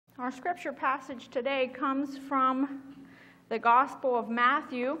Our scripture passage today comes from the Gospel of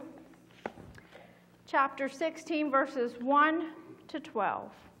Matthew, chapter 16, verses 1 to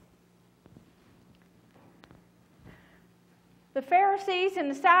 12. The Pharisees and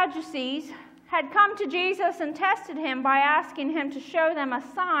the Sadducees had come to Jesus and tested him by asking him to show them a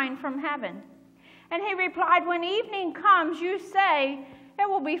sign from heaven. And he replied, "When evening comes, you say, 'It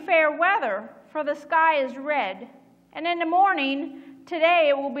will be fair weather, for the sky is red.' And in the morning, 'Today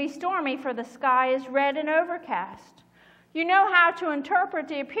it will be stormy, for the sky is red and overcast.' You know how to interpret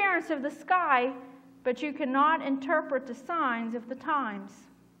the appearance of the sky, but you cannot interpret the signs of the times.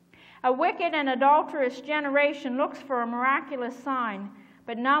 A wicked and adulterous generation looks for a miraculous sign,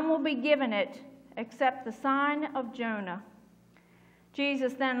 but none will be given it except the sign of Jonah."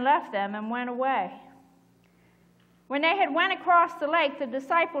 Jesus then left them and went away. When they had went across the lake, the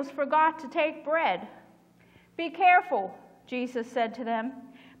disciples forgot to take bread. "Be careful," Jesus said to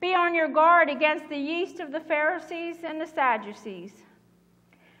them. "Be on your guard against the yeast of the Pharisees and the Sadducees."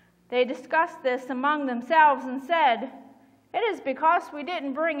 They discussed this among themselves and said, "It is because we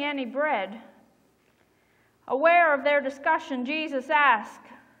didn't bring any bread." Aware of their discussion, Jesus asked,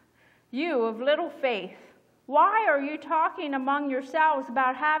 "You of little faith, why are you talking among yourselves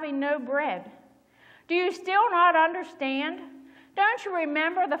about having no bread? Do you still not understand? Don't you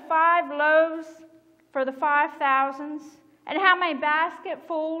remember the 5 loaves for the 5,000s, and how many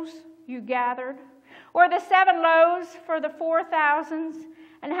basketfuls you gathered? Or the 7 loaves for the 4,000s,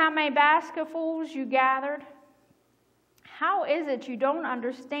 and how many basketfuls you gathered? How is it you don't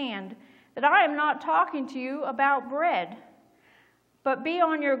understand that I am not talking to you about bread? But be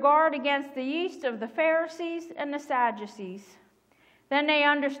on your guard against the yeast of the Pharisees and the Sadducees." Then they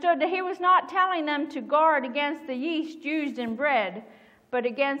understood that he was not telling them to guard against the yeast used in bread, but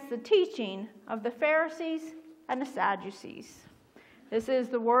against the teaching of the Pharisees and the Sadducees. This is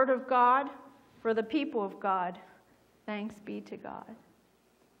the word of God for the people of God. Thanks be to God.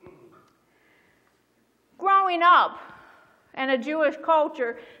 Growing up in a Jewish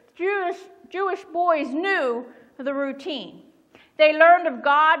culture, Jewish boys knew the routine. They learned of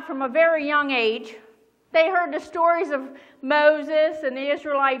God from a very young age. They heard the stories of Moses and the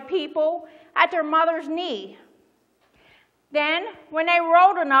Israelite people at their mother's knee. Then, when they were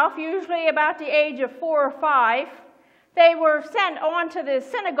old enough, usually about the age of 4 or 5, they were sent on to the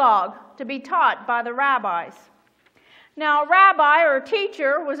synagogue to be taught by the rabbis. Now, a rabbi or a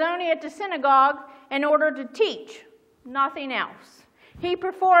teacher was only at the synagogue in order to teach, nothing else. He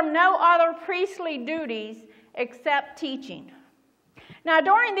performed no other priestly duties except teaching. Now,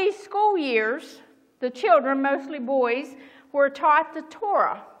 during these school years, the children, mostly boys, were taught the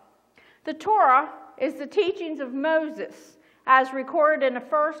Torah. The Torah is the teachings of Moses, as recorded in the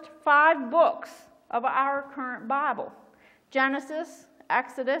first 5 books of our current Bible: Genesis,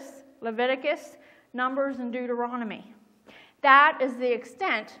 Exodus, Leviticus, Numbers, and Deuteronomy. That is the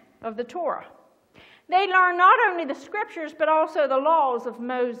extent of the Torah. They learned not only the scriptures, but also the laws of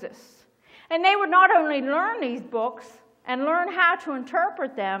Moses. And they would not only learn these books and learn how to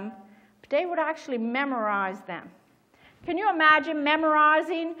interpret them, but they would actually memorize them. Can you imagine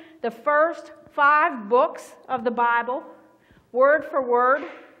memorizing the first 5 books of the Bible, word for word,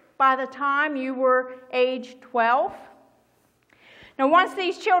 by the time you were age 12? Now, once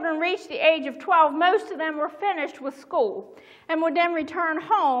these children reached the age of 12, most of them were finished with school and would then return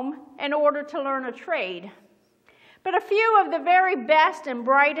home in order to learn a trade. But a few of the very best and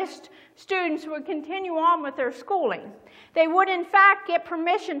brightest students would continue on with their schooling. They would, in fact, get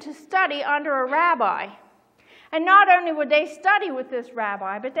permission to study under a rabbi. And not only would they study with this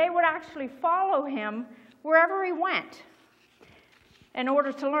rabbi, but they would actually follow him wherever he went in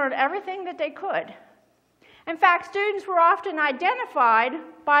order to learn everything that they could. In fact, students were often identified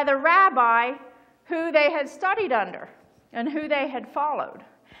by the rabbi who they had studied under and who they had followed.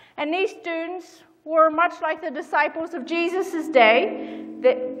 And these students were much like the disciples of Jesus' day.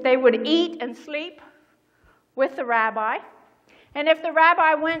 They would eat and sleep with the rabbi. And if the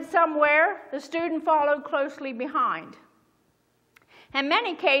rabbi went somewhere, the student followed closely behind. In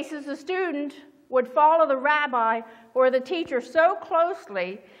many cases, the student would follow the rabbi or the teacher so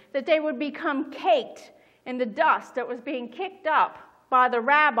closely that they would become caked in the dust that was being kicked up by the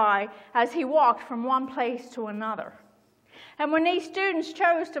rabbi as he walked from one place to another. And when these students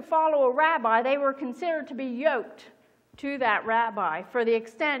chose to follow a rabbi, they were considered to be yoked to that rabbi for the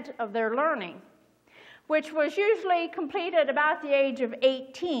extent of their learning, which was usually completed about the age of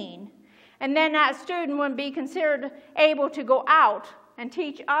 18. And then that student would be considered able to go out and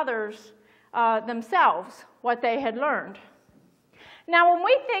teach others themselves what they had learned. Now, when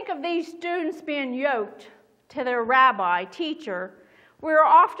we think of these students being yoked to their rabbi, teacher, We are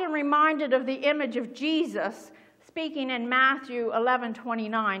often reminded of the image of Jesus speaking in Matthew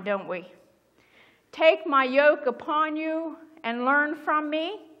 11:29, don't we? Take my yoke upon you and learn from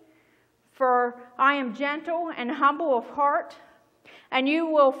me, for I am gentle and humble of heart, and you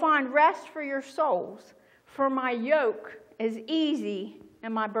will find rest for your souls, for my yoke is easy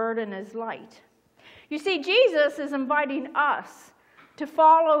and my burden is light. You see, Jesus is inviting us to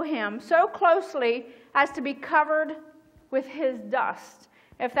follow him so closely as to be covered with his dust,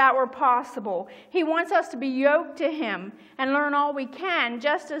 if that were possible. He wants us to be yoked to him and learn all we can,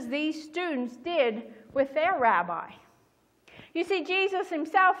 just as these students did with their rabbi. You see, Jesus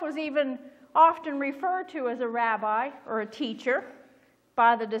himself was even often referred to as a rabbi or a teacher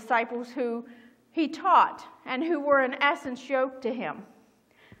by the disciples who he taught and who were in essence yoked to him.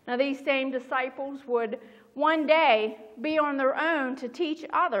 Now, these same disciples would one day be on their own to teach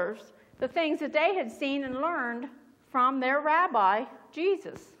others the things that they had seen and learned from their rabbi,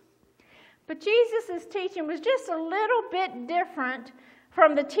 Jesus. But Jesus' teaching was just a little bit different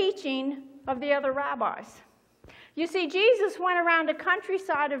from the teaching of the other rabbis. You see, Jesus went around the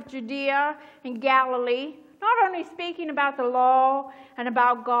countryside of Judea and Galilee, not only speaking about the law and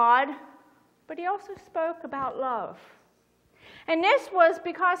about God, but he also spoke about love. And this was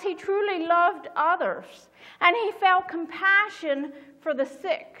because he truly loved others, and he felt compassion for the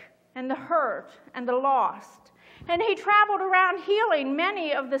sick and the hurt and the lost. And he traveled around healing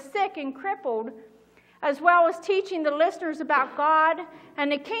many of the sick and crippled, as well as teaching the listeners about God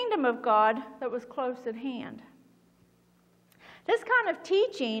and the kingdom of God that was close at hand. This kind of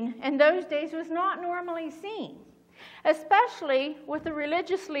teaching in those days was not normally seen, especially with the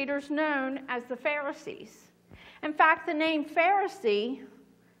religious leaders known as the Pharisees. In fact, the name Pharisee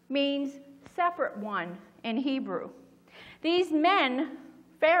means separate one in Hebrew. These men,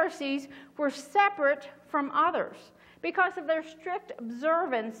 Pharisees, were separate from others because of their strict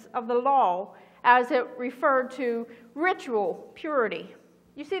observance of the law as it referred to ritual purity.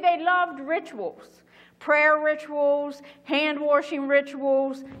 You see, they loved rituals, prayer rituals, hand-washing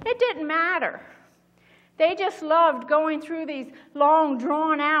rituals. It didn't matter. They just loved going through these long,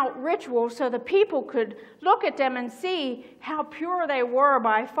 drawn-out rituals so the people could look at them and see how pure they were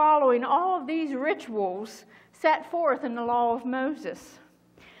by following all of these rituals set forth in the law of Moses.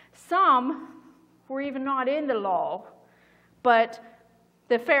 Some were even not in the law, but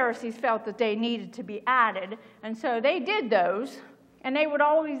the Pharisees felt that they needed to be added, and so they did those, and they would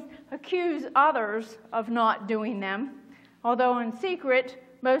always accuse others of not doing them, although in secret,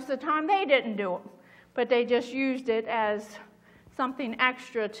 most of the time they didn't do them. But they just used it as something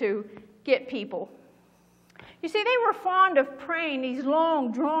extra to get people. You see, they were fond of praying these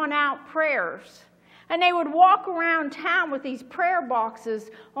long, drawn-out prayers. And they would walk around town with these prayer boxes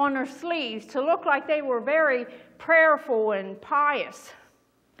on their sleeves to look like they were very prayerful and pious.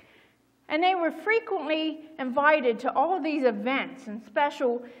 And they were frequently invited to all of these events and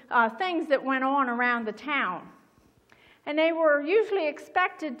special things that went on around the town. And they were usually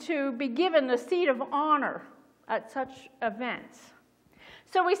expected to be given the seat of honor at such events.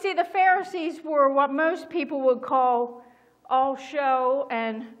 So we see the Pharisees were what most people would call all show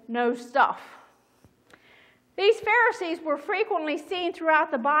and no stuff. These Pharisees were frequently seen throughout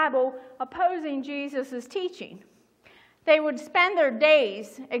the Bible opposing Jesus' teaching. They would spend their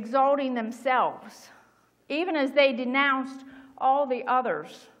days exalting themselves, even as they denounced all the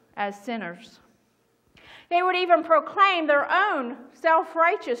others as sinners. They would even proclaim their own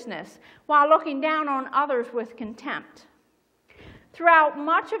self-righteousness while looking down on others with contempt. Throughout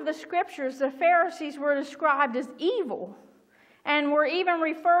much of the scriptures, the Pharisees were described as evil and were even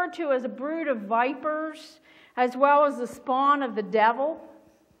referred to as a brood of vipers, as well as the spawn of the devil.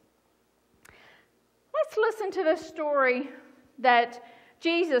 Let's listen to this story that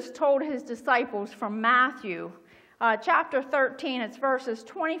Jesus told his disciples from Matthew, chapter 13. It's verses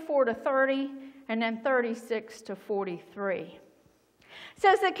 24 to 30. And then 36 to 43. It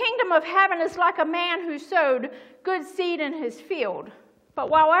says, the kingdom of heaven is like a man who sowed good seed in his field. But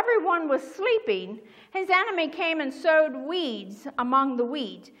while everyone was sleeping, his enemy came and sowed weeds among the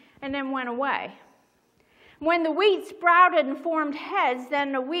wheat and then went away. When the wheat sprouted and formed heads,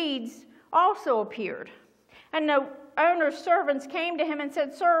 then the weeds also appeared. And the owner's servants came to him and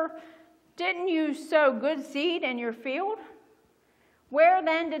said, Sir, didn't you sow good seed in your field? Where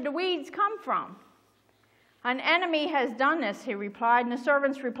then did the weeds come from? An enemy has done this, he replied. And the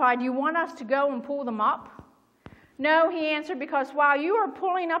servants replied, you want us to go and pull them up? No, he answered, because while you are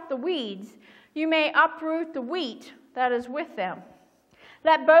pulling up the weeds, you may uproot the wheat that is with them.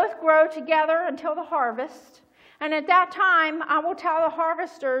 Let both grow together until the harvest. And at that time, I will tell the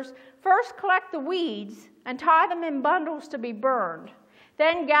harvesters, first collect the weeds and tie them in bundles to be burned,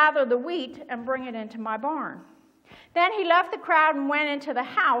 Then gather the wheat and bring it into my barn." Then he left the crowd and went into the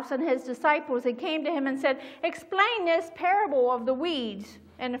house, and his disciples had came to him and said, "Explain this parable of the weeds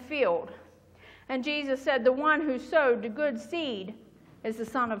in the field." And Jesus said, "The one who sowed the good seed is the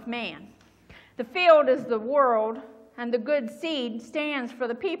Son of Man. The field is the world, and the good seed stands for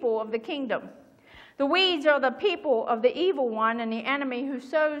the people of the kingdom. The weeds are the people of the evil one, and the enemy who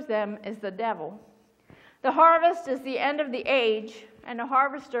sows them is the devil. The harvest is the end of the age, and the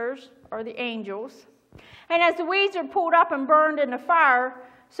harvesters are the angels. And as the weeds are pulled up and burned in the fire,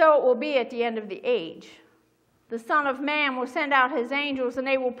 so it will be at the end of the age. The Son of Man will send out his angels, and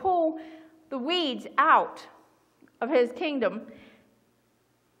they will pull the weeds out of his kingdom,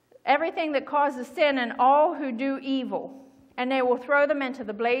 everything that causes sin and all who do evil, and they will throw them into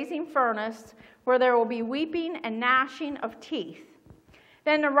the blazing furnace, where there will be weeping and gnashing of teeth.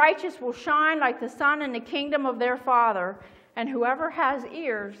 Then the righteous will shine like the sun in the kingdom of their Father, and whoever has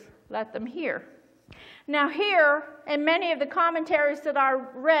ears, let them hear." Now here, in many of the commentaries that I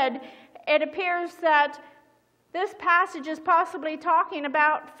read, it appears that this passage is possibly talking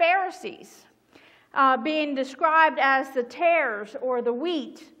about Pharisees being described as the tares or the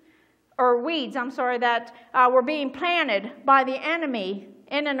weeds that were being planted by the enemy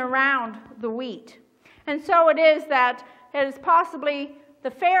in and around the wheat. And so it is that it is possibly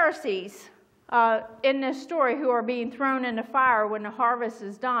the Pharisees in this story who are being thrown in the fire when the harvest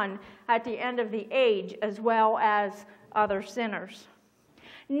is done at the end of the age, as well as other sinners.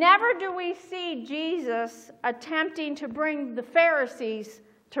 Never do we see Jesus attempting to bring the Pharisees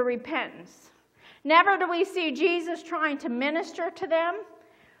to repentance. Never do we see Jesus trying to minister to them,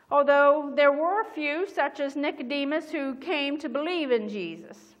 although there were a few, such as Nicodemus, who came to believe in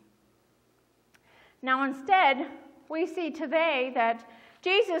Jesus. Now instead, we see today that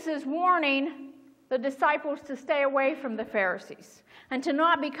Jesus is warning the disciples to stay away from the Pharisees and to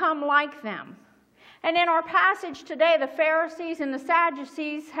not become like them. And in our passage today, the Pharisees and the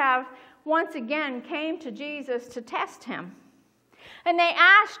Sadducees have once again came to Jesus to test him. And they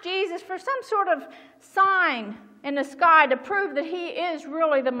asked Jesus for some sort of sign in the sky to prove that he is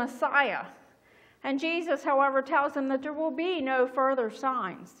really the Messiah. And Jesus, however, tells them that there will be no further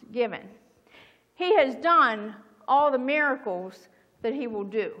signs given. He has done all the miracles that he will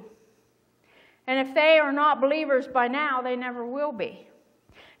do. And if they are not believers by now, they never will be.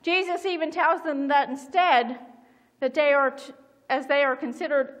 Jesus even tells them that instead, that they are, as they are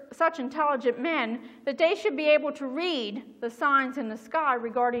considered such intelligent men, that they should be able to read the signs in the sky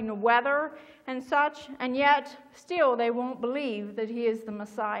regarding the weather and such, and yet still they won't believe that he is the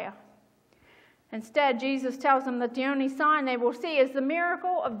Messiah. Instead, Jesus tells them that the only sign they will see is the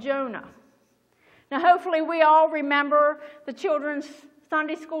miracle of Jonah. Now, hopefully we all remember the children's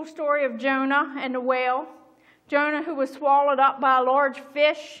Sunday school story of Jonah and the whale. Jonah, who was swallowed up by a large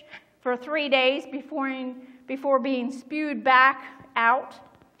fish for 3 days before being spewed back out.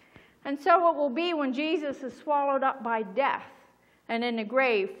 And so it will be when Jesus is swallowed up by death and in the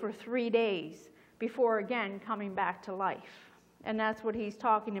grave for 3 days before again coming back to life. And that's what he's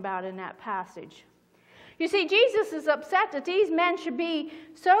talking about in that passage. You see, Jesus is upset that these men should be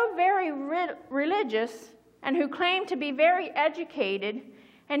so very religious and who claim to be very educated,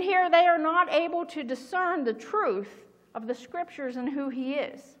 and here they are not able to discern the truth of the Scriptures and who he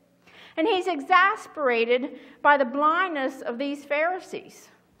is. And he's exasperated by the blindness of these Pharisees.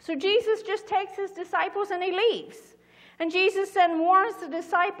 So Jesus just takes his disciples and he leaves. And Jesus then warns the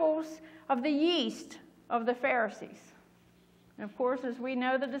disciples of the yeast of the Pharisees. And of course, as we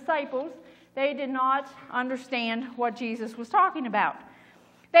know, the disciples, they did not understand what Jesus was talking about.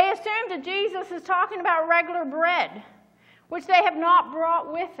 They assumed that Jesus is talking about regular bread, which they have not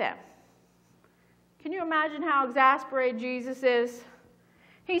brought with them. Can you imagine how exasperated Jesus is?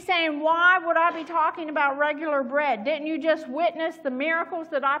 He's saying, "Why would I be talking about regular bread? Didn't you just witness the miracles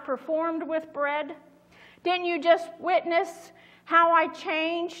that I performed with bread? Didn't you just witness how I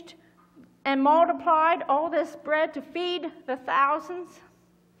changed and multiplied all this bread to feed the thousands?"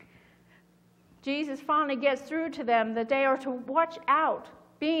 Jesus finally gets through to them that they are to watch out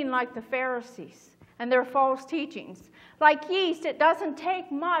being like the Pharisees and their false teachings. Like yeast, it doesn't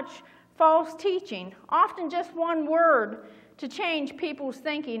take much false teaching, often just one word, to change people's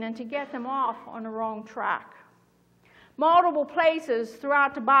thinking and to get them off on the wrong track. Multiple places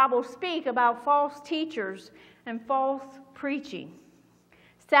throughout the Bible speak about false teachers and false preaching.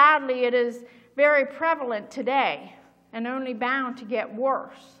 Sadly, it is very prevalent today and only bound to get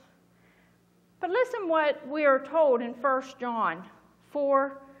worse. But listen what we are told in 1 John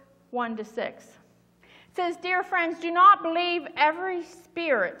 4, 1-6. It says, "Dear friends, do not believe every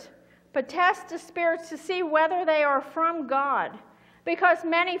spirit, but test the spirits to see whether they are from God, because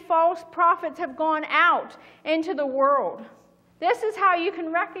many false prophets have gone out into the world. This is how you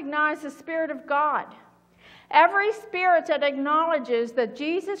can recognize the Spirit of God. Every spirit that acknowledges that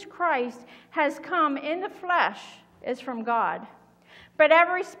Jesus Christ has come in the flesh is from God. But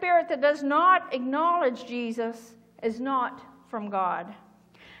every spirit that does not acknowledge Jesus is not from God.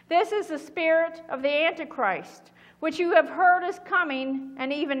 This is the spirit of the Antichrist, which you have heard is coming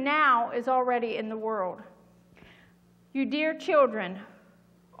and even now is already in the world. You dear children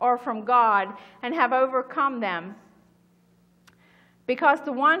are from God and have overcome them, because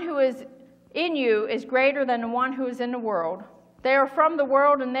the one who is in you is greater than the one who is in the world. They are from the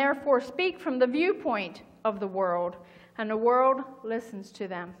world and therefore speak from the viewpoint of the world, and the world listens to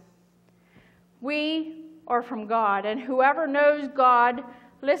them. We are from God, and whoever knows God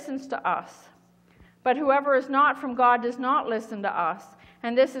listens to us. But whoever is not from God does not listen to us.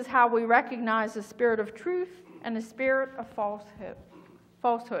 And this is how we recognize the spirit of truth and the spirit of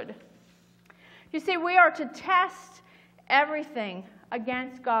falsehood. You see, we are to test everything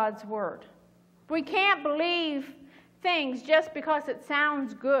against God's word. We can't believe things just because it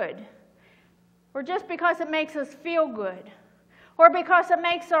sounds good, or just because it makes us feel good, or because it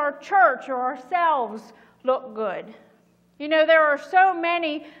makes our church or ourselves look good. You know, there are so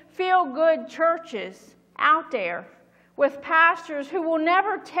many feel-good churches out there with pastors who will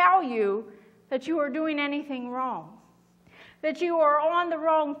never tell you that you are doing anything wrong, that you are on the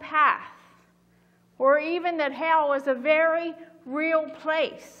wrong path, or even that hell is a very real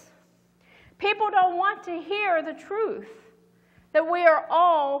place. People don't want to hear the truth, that we are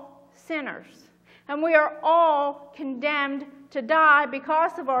all sinners, and we are all condemned to die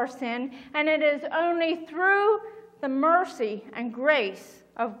because of our sin, and it is only through the mercy and grace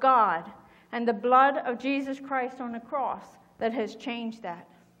of God and the blood of Jesus Christ on the cross that has changed that.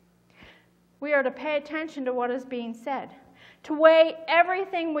 We are to pay attention to what is being said, to weigh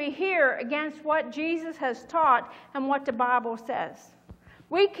everything we hear against what Jesus has taught and what the Bible says.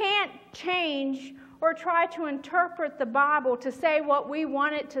 We can't change or try to interpret the Bible to say what we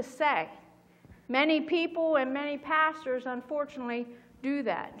want it to say. Many people and many pastors, unfortunately, do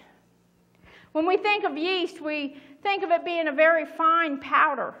that. When we think of yeast, we think of it being a very fine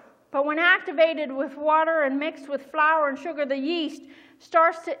powder. But when activated with water and mixed with flour and sugar, the yeast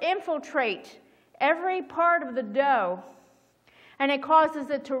starts to infiltrate every part of the dough. And it causes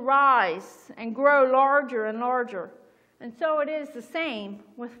it to rise and grow larger and larger. And so it is the same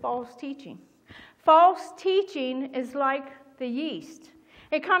with false teaching. False teaching is like the yeast.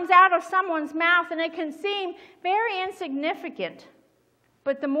 It comes out of someone's mouth and it can seem very insignificant.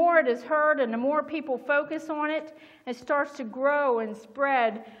 But the more it is heard and the more people focus on it, it starts to grow and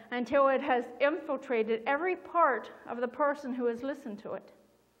spread until it has infiltrated every part of the person who has listened to it.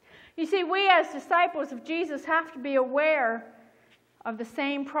 You see, we as disciples of Jesus have to be aware of the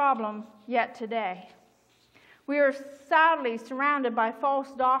same problem yet today. We are sadly surrounded by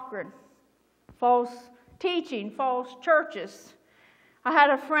false doctrine, false teaching, false churches. I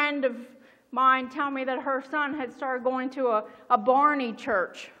had a friend of mine tell me that her son had started going to a Barney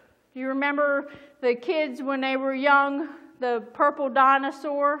church. Do you remember the kids when they were young, the purple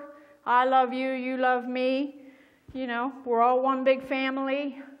dinosaur? I love you, you love me. You know, we're all one big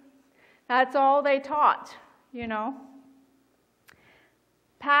family. That's all they taught, you know.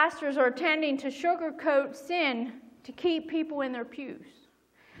 Pastors are tending to sugarcoat sin to keep people in their pews.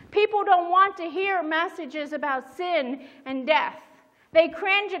 People don't want to hear messages about sin and death. They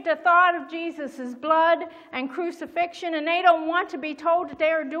cringe at the thought of Jesus' blood and crucifixion, and they don't want to be told that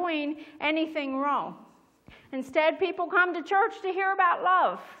they are doing anything wrong. Instead, people come to church to hear about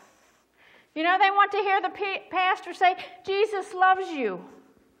love. You know, they want to hear the pastor say, Jesus loves you.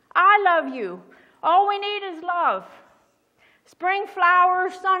 I love you. All we need is love. Spring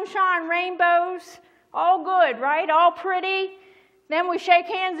flowers, sunshine, rainbows, all good, right? All pretty. Then we shake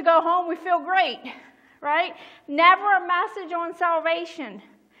hands and go home. We feel great. Right? Never a message on salvation,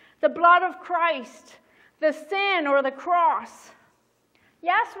 the blood of Christ, the sin or the cross.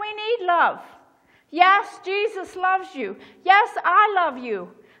 Yes, we need love. Yes, Jesus loves you. Yes, I love you.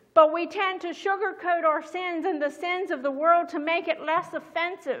 But we tend to sugarcoat our sins and the sins of the world to make it less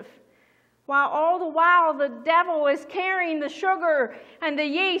offensive. While all the while the devil is carrying the sugar and the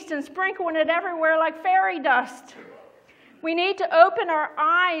yeast and sprinkling it everywhere like fairy dust. We need to open our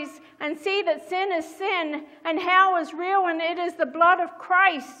eyes and see that sin is sin and hell is real, and it is the blood of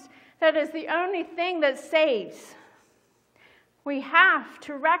Christ that is the only thing that saves. We have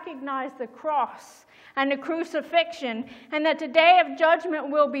to recognize the cross and the crucifixion, and that the day of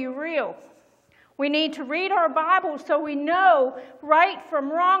judgment will be real. We need to read our Bibles so we know right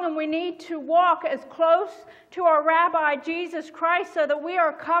from wrong, and we need to walk as close to our Rabbi Jesus Christ so that we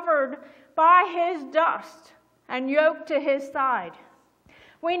are covered by his dust and yoked to his side.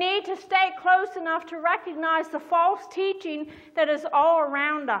 We need to stay close enough to recognize the false teaching that is all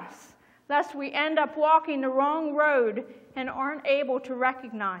around us, lest we end up walking the wrong road and aren't able to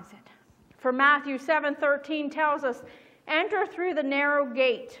recognize it. For Matthew 7:13 tells us, "Enter through the narrow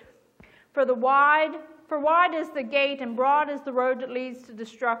gate, for wide is the gate and broad is the road that leads to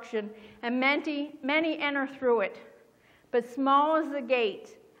destruction, and many enter through it. But small is the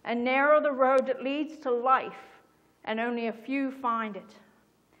gate and narrow the road that leads to life, and only a few find it."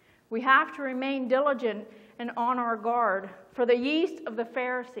 We have to remain diligent and on our guard for the yeast of the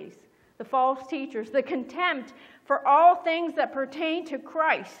Pharisees, the false teachers, the contempt for all things that pertain to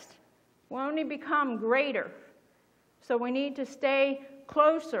Christ will only become greater. So we need to stay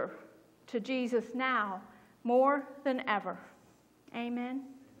closer to Jesus now more than ever. Amen.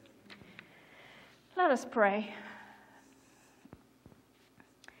 Let us pray.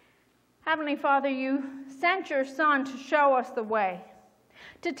 Heavenly Father, you sent your Son to show us the way,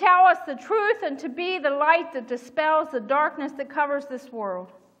 to tell us the truth, and to be the light that dispels the darkness that covers this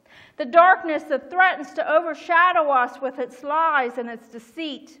world, the darkness that threatens to overshadow us with its lies and its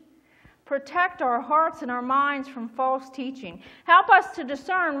deceit. Protect our hearts and our minds from false teaching. Help us to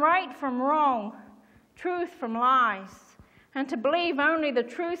discern right from wrong, truth from lies, and to believe only the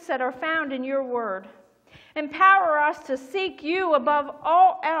truths that are found in your word. Empower us to seek you above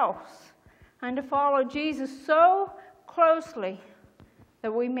all else and to follow Jesus so closely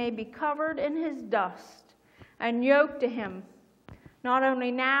that we may be covered in his dust and yoked to him, not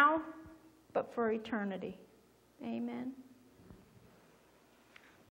only now, but for eternity. Amen.